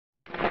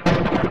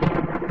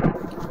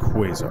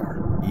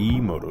Quasar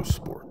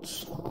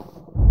E-Motorsports.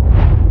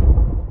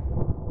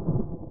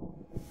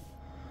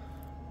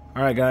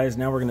 Alright guys,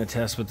 now we're going to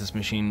test what this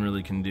machine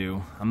really can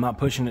do. I'm not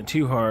pushing it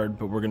too hard,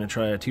 but we're going to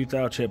try a 2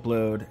 thou chip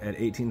load at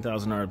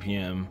 18,000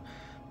 RPM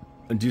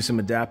and do some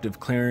adaptive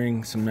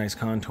clearing, some nice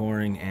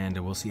contouring, and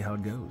we'll see how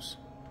it goes.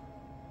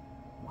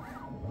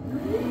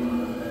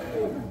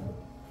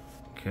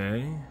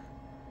 Okay.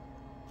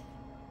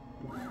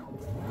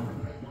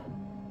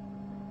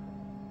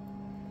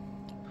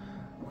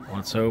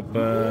 Let's hope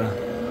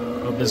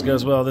this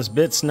goes well. This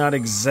bit's not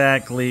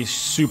exactly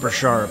super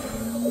sharp.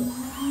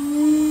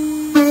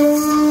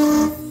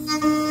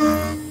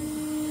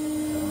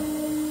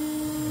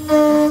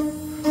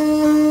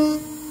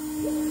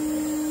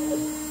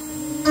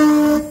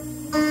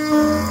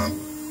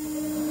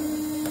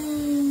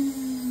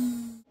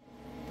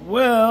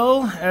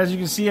 Well, as you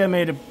can see, I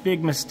made a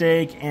big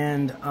mistake,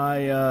 and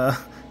I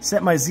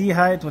set my Z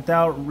height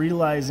without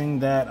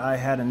realizing that I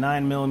had a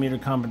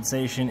 9mm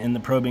compensation in the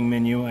probing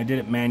menu. I did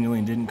it manually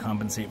and didn't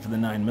compensate for the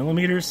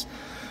 9mm.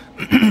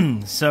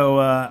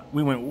 So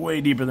we went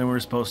way deeper than we were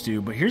supposed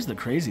to. But here's the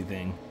crazy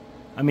thing.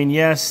 I mean,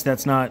 yes,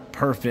 that's not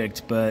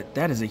perfect, but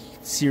that is a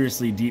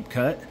seriously deep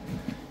cut.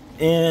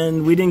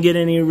 And we didn't get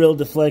any real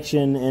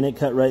deflection, and it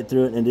cut right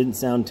through it, and it didn't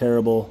sound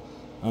terrible.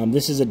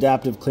 This is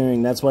adaptive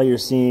clearing. That's why you're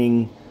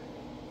seeing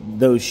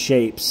those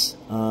shapes.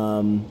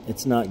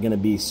 It's not going to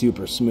be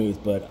super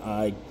smooth, but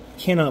I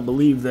cannot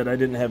believe that I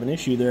didn't have an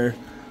issue there.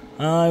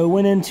 I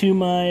went into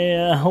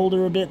my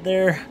holder a bit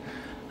there,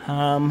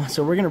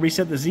 so we're going to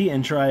reset the Z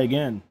and try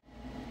again.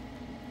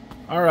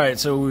 Alright,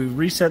 so we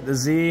reset the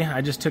Z.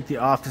 I just took the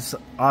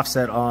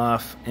offset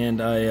off,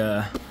 and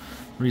I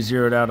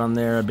re-zeroed out on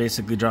there. I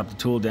basically dropped the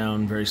tool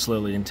down very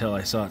slowly until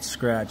I saw it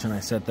scratch, and I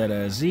set that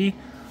as Z.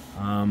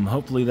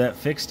 Hopefully that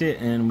fixed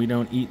it and we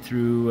don't eat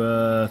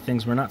through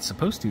things we're not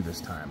supposed to this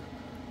time.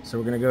 So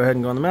we're going to go ahead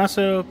and go on the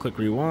Masso, click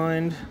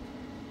rewind,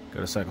 go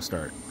to cycle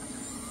start.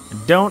 I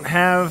don't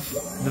have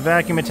the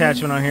vacuum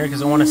attachment on here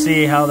because I want to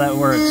see how that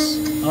works.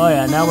 Oh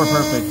yeah, now we're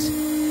perfect.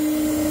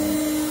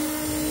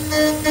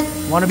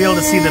 I want to be able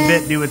to see the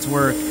bit do its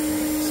work.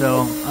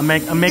 So I'm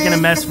making a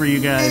mess for you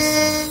guys.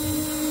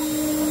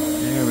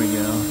 There we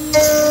go.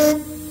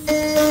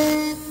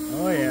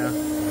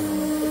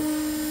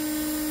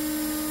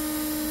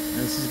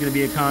 This is going to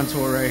be a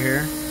contour right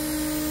here.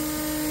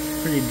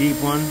 Pretty deep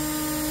one.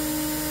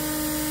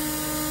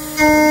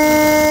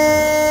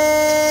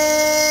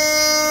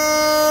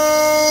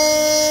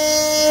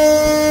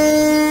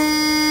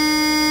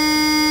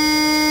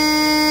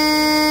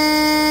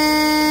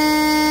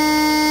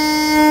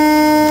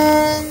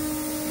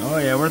 Oh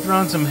yeah, we're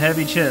throwing some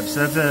heavy chips.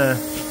 That's a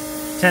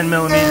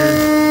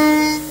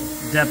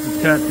 10mm depth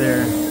of cut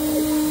there.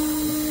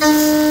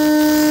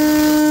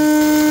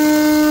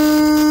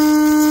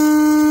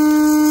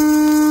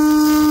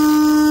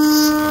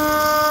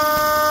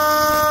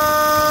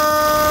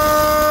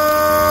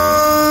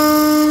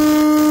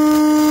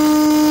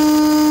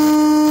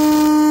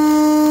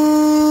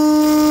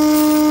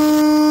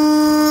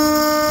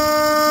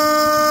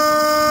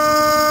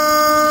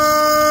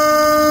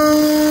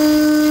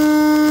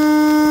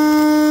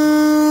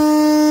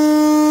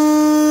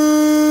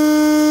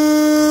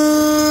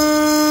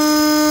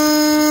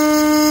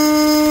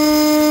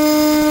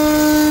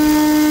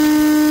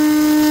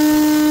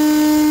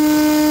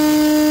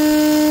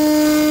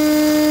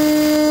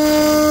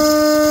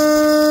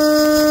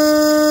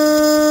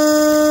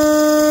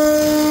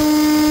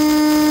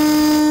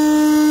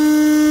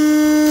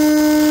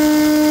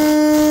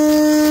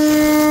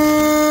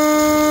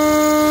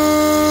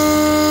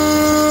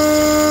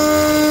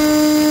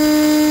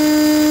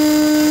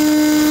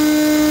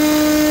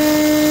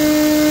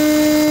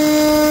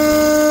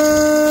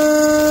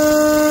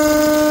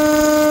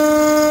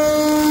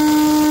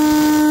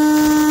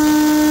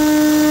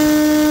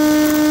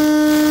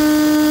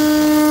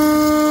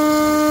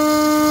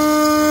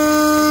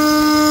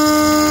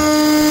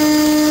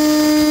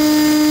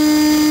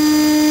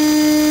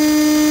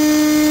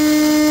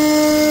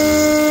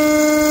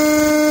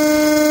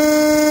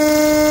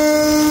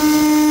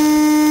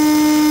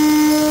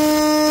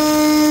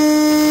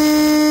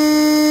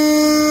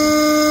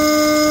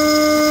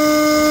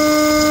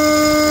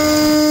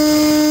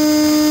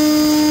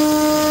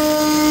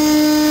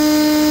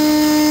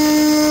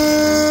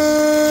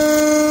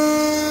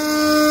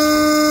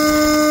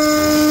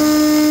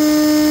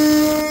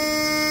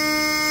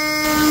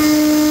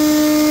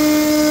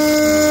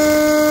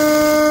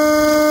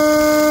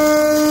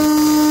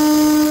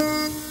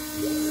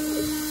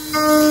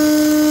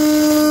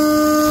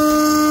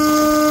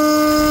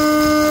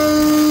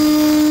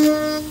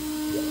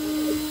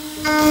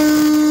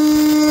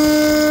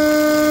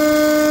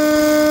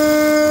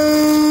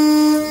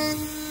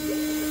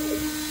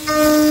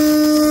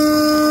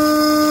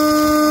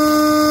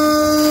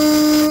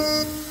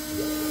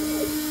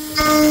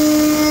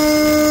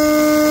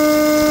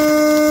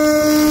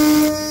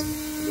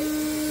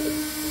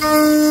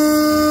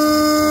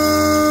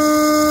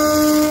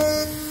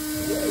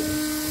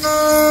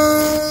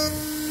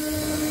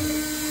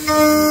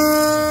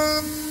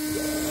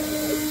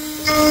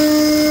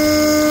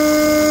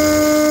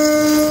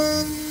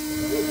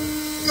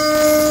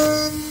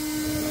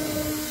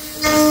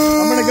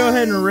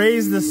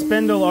 the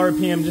spindle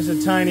RPM just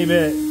a tiny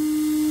bit.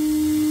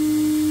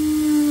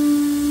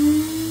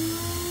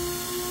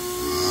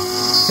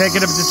 Take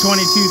it up to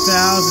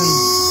 22,000.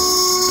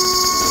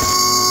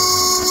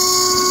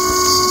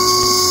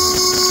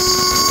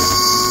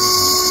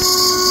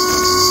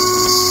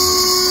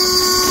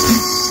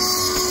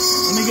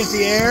 Let me get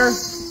the air.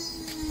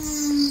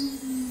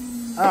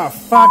 Oh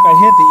fuck, I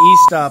hit the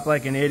E-stop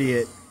like an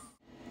idiot.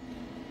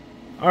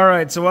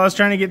 Alright, so while I was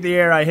trying to get the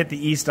air, I hit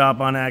the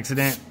E-stop on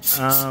accident.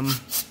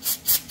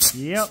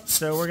 Yep,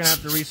 so we're gonna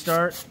have to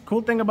restart.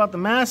 Cool thing about the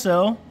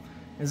Masso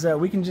is that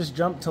we can just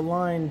jump to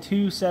line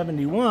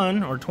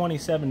 271 or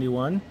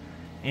 2071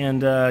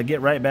 and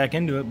get right back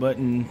into it. But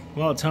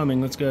while it's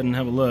humming, let's go ahead and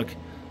have a look.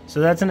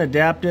 So that's an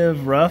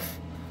adaptive rough.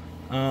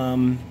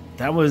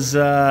 That was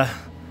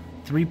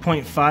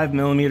 3.5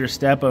 millimeter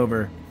step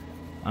over.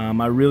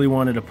 I really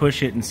wanted to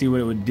push it and see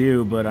what it would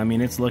do, but I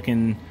mean it's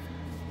looking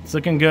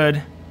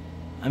good.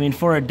 I mean,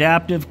 for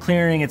adaptive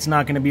clearing, it's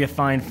not going to be a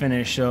fine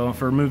finish. So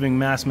for moving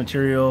mass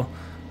material,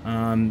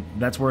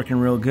 that's working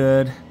real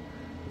good.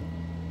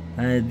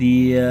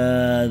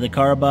 The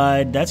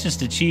carbide, that's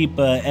just a cheap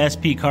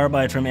SP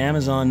carbide from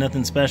Amazon,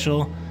 nothing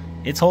special.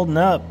 It's holding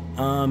up.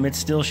 It's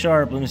still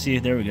sharp. Let me see.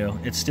 There we go.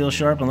 It's still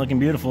sharp and looking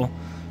beautiful.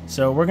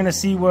 So we're gonna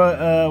see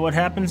what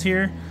happens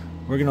here.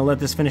 We're gonna let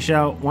this finish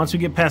out. Once we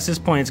get past this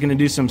point, it's gonna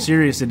do some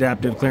serious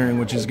adaptive clearing,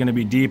 which is gonna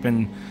be deep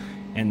and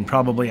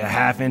probably a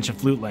 ½ inch of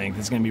flute length.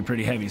 It's gonna be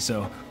pretty heavy.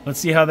 So let's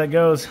see how that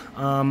goes.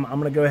 I'm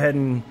gonna go ahead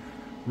and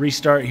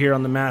restart here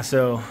on the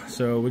Masso.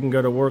 So we can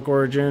go to work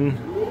origin.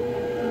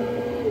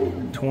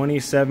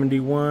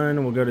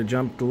 2071, we'll go to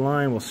jump to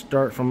line, we'll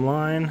start from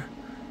line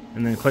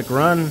and then click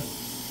run,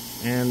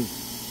 and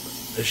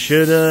it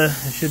should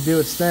do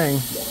its thing.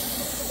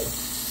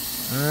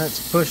 Alright,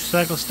 let's push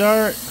cycle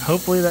start.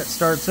 Hopefully that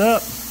starts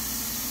up.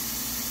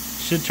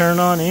 Should turn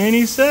on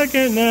any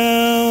second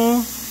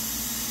now.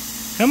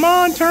 Come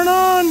on, turn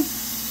on! Here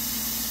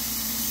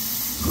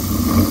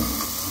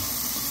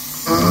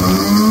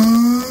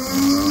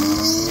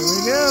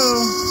we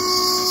go.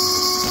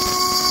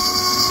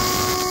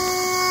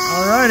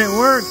 Alright, it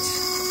worked.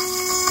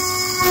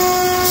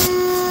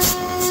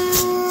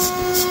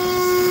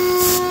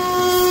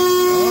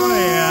 Oh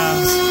yeah.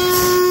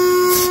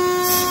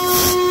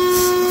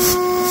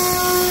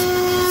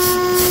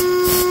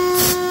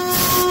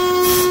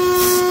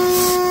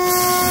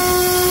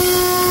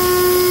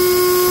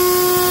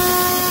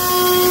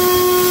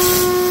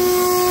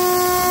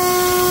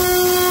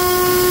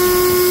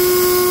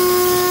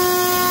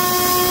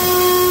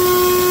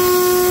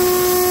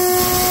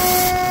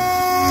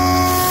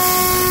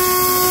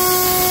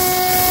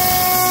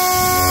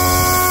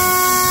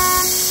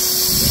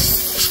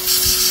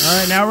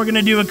 Alright, now we're going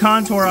to do a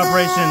contour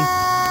operation.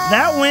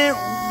 That went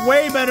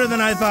way better than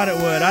I thought it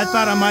would. I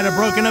thought I might have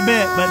broken a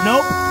bit, but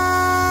nope.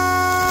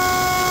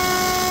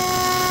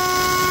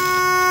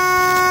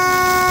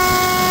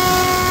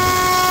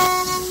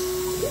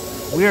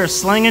 We are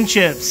slinging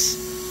chips.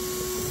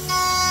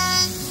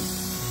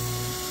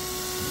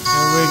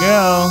 There we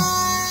go.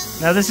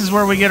 Now this is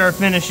where we get our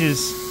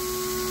finishes.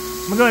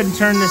 I'm going to go ahead and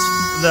turn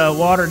the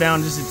water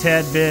down just a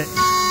tad bit.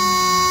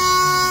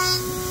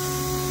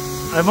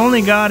 I've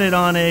only got it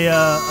on a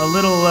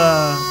little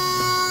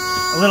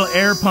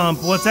air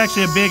pump. Well, it's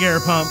actually a big air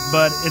pump,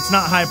 but it's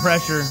not high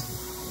pressure.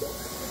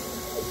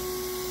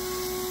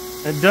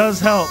 It does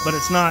help, but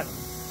it's not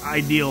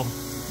ideal.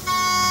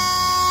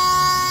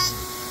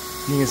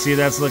 You can see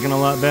that's looking a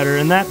lot better,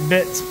 and that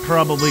bit's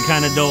probably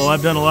kind of dull.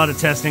 I've done a lot of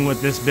testing with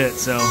this bit,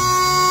 so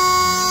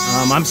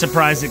I'm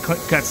surprised it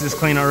cuts this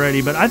clean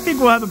already, but I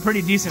think we'll have a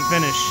pretty decent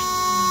finish.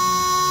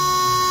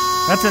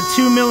 That's a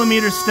 2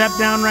 millimeter step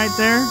down right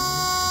there.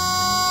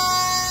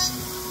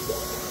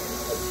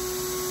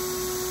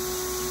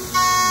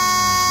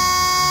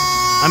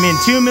 I mean,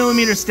 2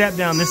 millimeter step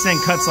down, this thing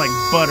cuts like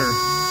butter.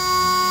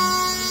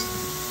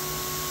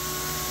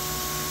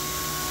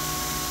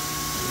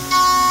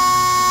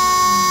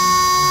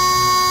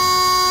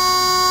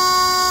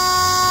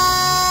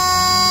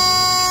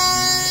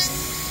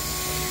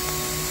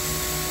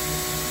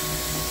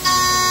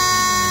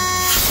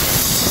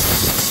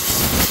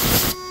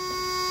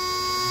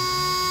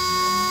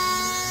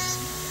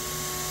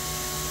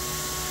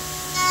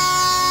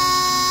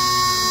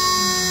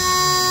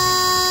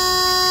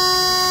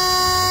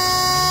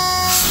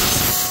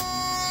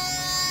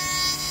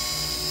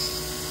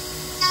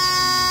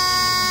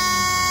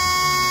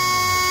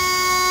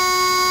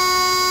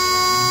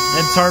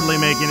 It's hardly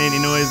making any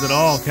noise at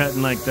all,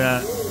 cutting like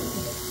that.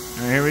 All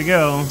right, here we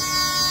go.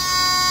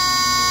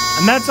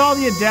 And that's all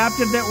the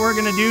adaptive that we're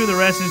gonna do. The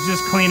rest is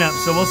just cleanup.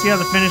 So we'll see how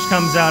the finish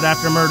comes out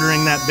after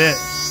murdering that bit.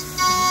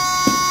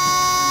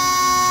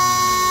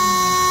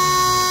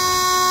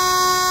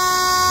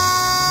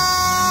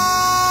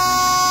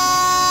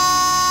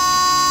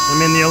 I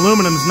mean, the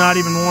aluminum's not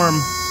even warm,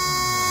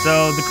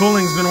 so the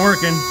cooling's been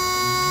working.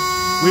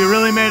 We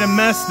really made a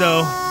mess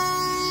though.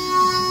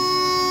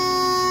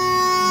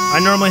 I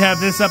normally have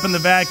this up in the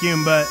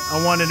vacuum, but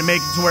I wanted to make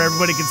it to where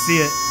everybody could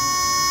see it.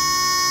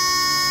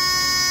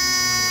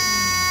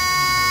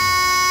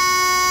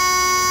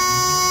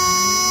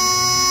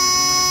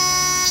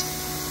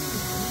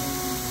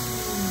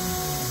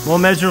 We'll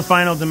measure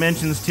final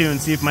dimensions too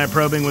and see if my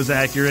probing was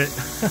accurate.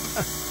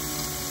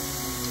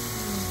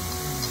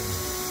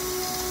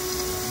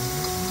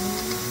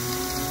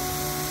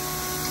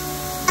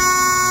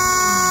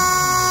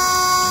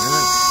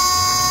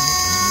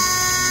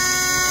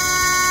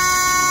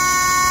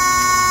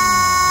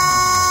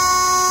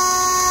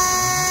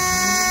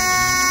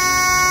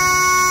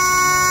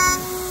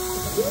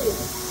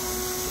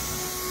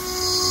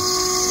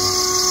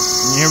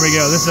 Here we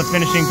go. This is a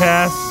finishing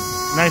pass.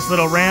 Nice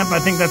little ramp. I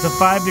think that's a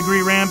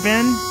 5-degree ramp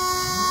in.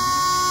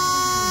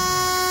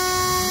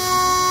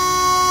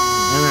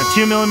 And a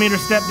 2mm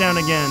step down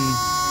again.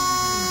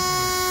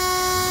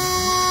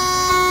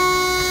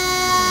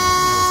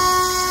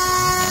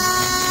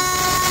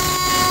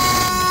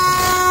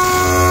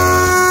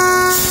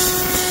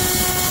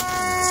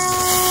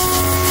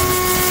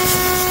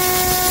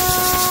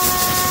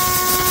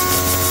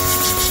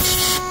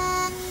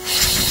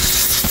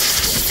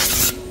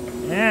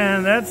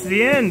 And that's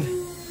the end.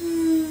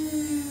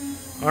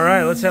 All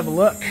right, let's have a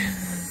look.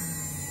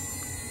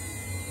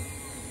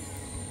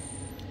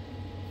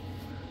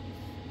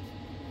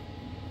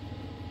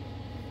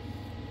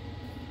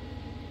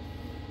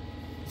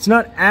 It's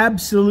not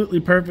absolutely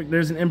perfect.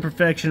 There's an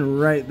imperfection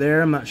right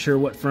there. I'm not sure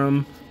what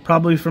from.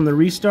 Probably from the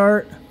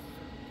restart.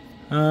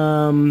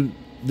 The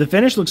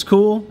finish looks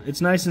cool.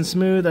 It's nice and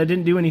smooth. I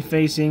didn't do any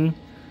facing.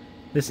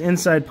 This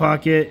inside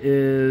pocket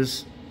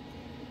is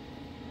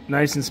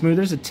nice and smooth.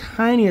 There's a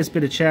tiniest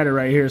bit of chatter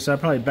right here, so I'll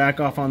probably back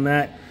off on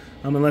that.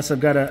 Unless I've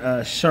got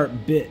a sharp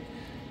bit.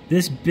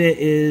 This bit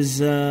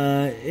is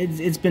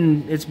it's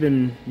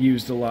been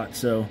used a lot,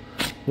 so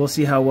we'll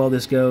see how well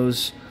this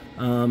goes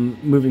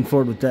moving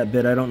forward with that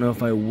bit. I don't know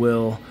if I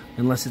will,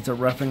 unless it's a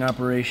roughing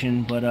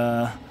operation.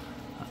 But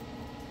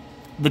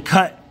the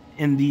cut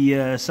in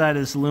the side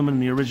of this aluminum,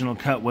 the original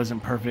cut,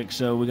 wasn't perfect,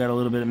 so we got a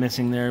little bit of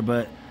missing there.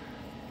 But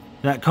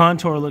that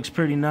contour looks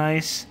pretty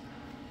nice.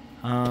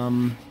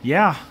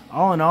 Yeah,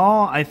 all in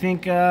all, I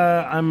think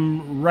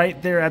I'm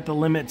right there at the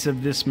limits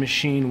of this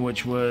machine,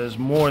 which was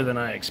more than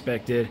I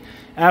expected.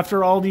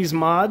 After all these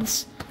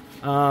mods,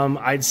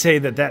 I'd say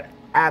that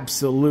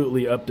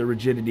absolutely upped the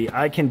rigidity.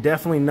 I can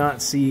definitely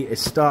not see a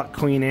stock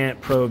Queen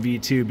Ant Pro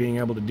V2 being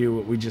able to do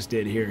what we just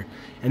did here.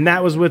 And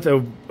that was with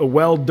a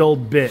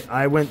well-dulled bit.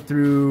 I went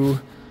through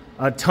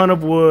a ton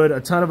of wood,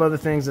 a ton of other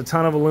things, a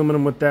ton of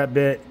aluminum with that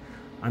bit.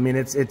 I mean,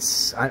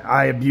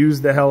 I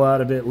abused the hell out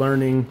of it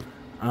learning.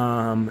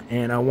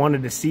 And I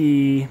wanted to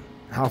see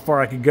how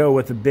far I could go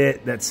with a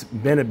bit that's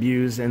been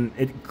abused, and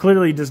it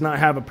clearly does not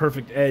have a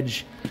perfect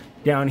edge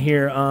down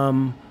here.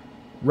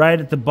 Right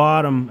at the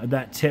bottom of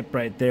that tip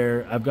right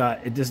there,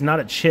 it is not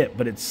a chip,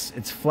 but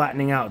it's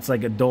flattening out. It's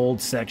like a dulled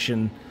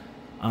section.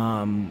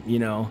 You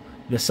know,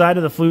 the side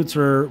of the flutes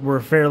were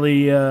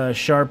fairly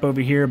sharp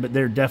over here, but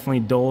they're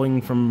definitely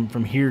dulling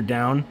from here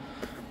down.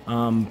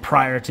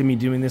 Prior to me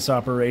doing this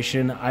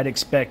operation, I'd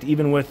expect,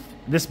 even with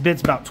this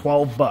bit's about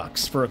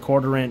 $12 for a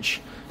 1/4 inch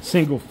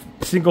single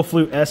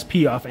flute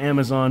SP off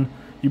Amazon.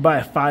 You buy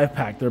a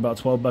 5-pack, they're about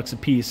 $12 a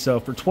piece. So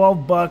for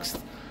 $12,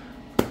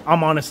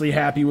 I'm honestly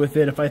happy with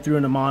it. If I threw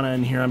an Amana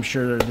in here, I'm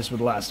sure this would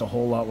last a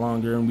whole lot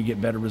longer and we get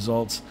better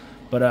results.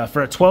 But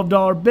for a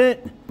 $12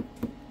 bit,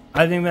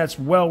 I think that's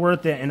well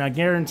worth it. And I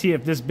guarantee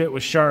if this bit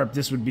was sharp,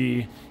 this would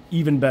be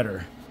even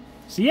better.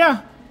 So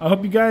yeah, I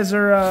hope you guys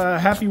are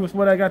happy with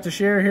what I got to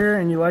share here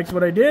and you liked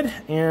what I did.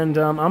 And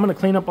I'm going to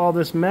clean up all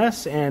this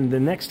mess, and the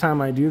next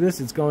time I do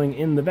this, it's going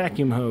in the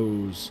vacuum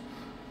hose.